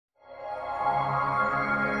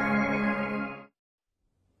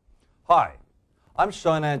I'm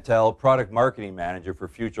Sean Nantel, Product Marketing Manager for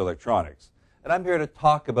Future Electronics, and I'm here to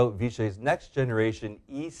talk about Vishay's next generation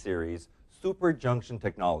E-Series Super Junction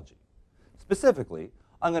technology. Specifically,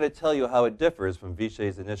 I'm going to tell you how it differs from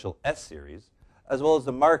Vishay's initial S-Series, as well as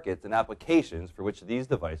the markets and applications for which these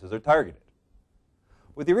devices are targeted.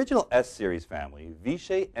 With the original S-Series family,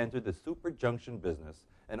 Vishay entered the Super Junction business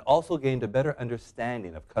and also gained a better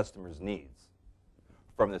understanding of customers' needs.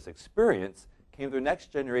 From this experience came their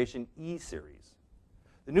next generation E-Series.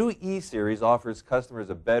 The new E-Series offers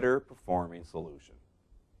customers a better performing solution.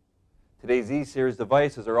 Today's E-Series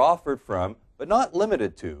devices are offered from, but not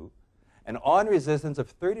limited to, an on resistance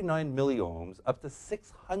of 39 milliohms up to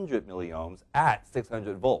 600 milliohms at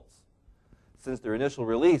 600 volts. Since their initial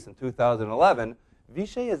release in 2011,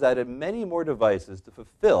 Vishay has added many more devices to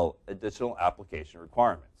fulfill additional application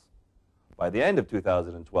requirements. By the end of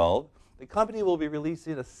 2012, the company will be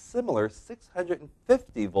releasing a similar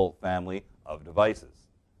 650-volt family of devices.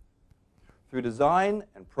 Through design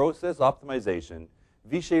and process optimization,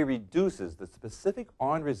 Vishay reduces the specific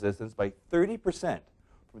on resistance by 30%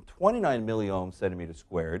 from 29 milliohm centimeter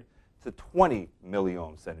squared to 20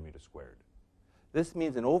 milliohm centimeter squared. This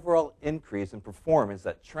means an overall increase in performance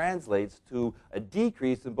that translates to a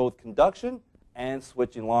decrease in both conduction and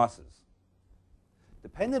switching losses.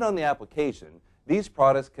 Depending on the application, these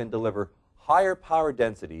products can deliver higher power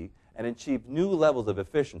density and achieve new levels of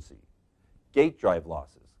efficiency. Gate drive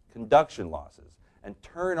losses, conduction losses, and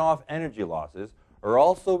turn-off energy losses are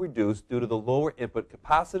also reduced due to the lower input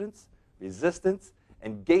capacitance, resistance,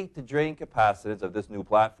 and gate-to-drain capacitance of this new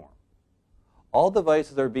platform. All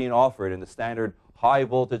devices are being offered in the standard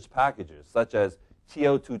high-voltage packages such as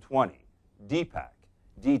TO220, D-Pack,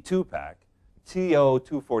 D2-Pack,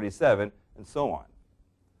 TO247, and so on.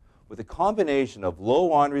 With a combination of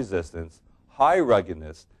low on resistance, high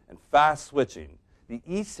ruggedness, and fast switching, the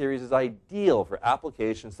E-Series is ideal for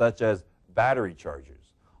applications such as battery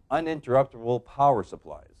chargers, uninterruptible power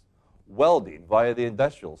supplies, welding via the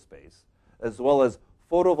industrial space, as well as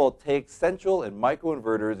photovoltaic central and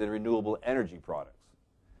microinverters and renewable energy products.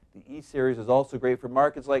 The E-Series is also great for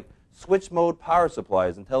markets like switch mode power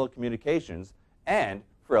supplies and telecommunications, and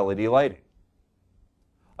for LED lighting.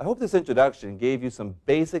 I hope this introduction gave you some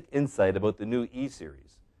basic insight about the new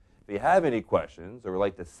E-Series. If you have any questions or would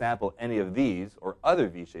like to sample any of these or other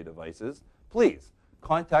Vishay devices, please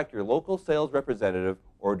contact your local sales representative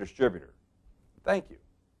or distributor. Thank you.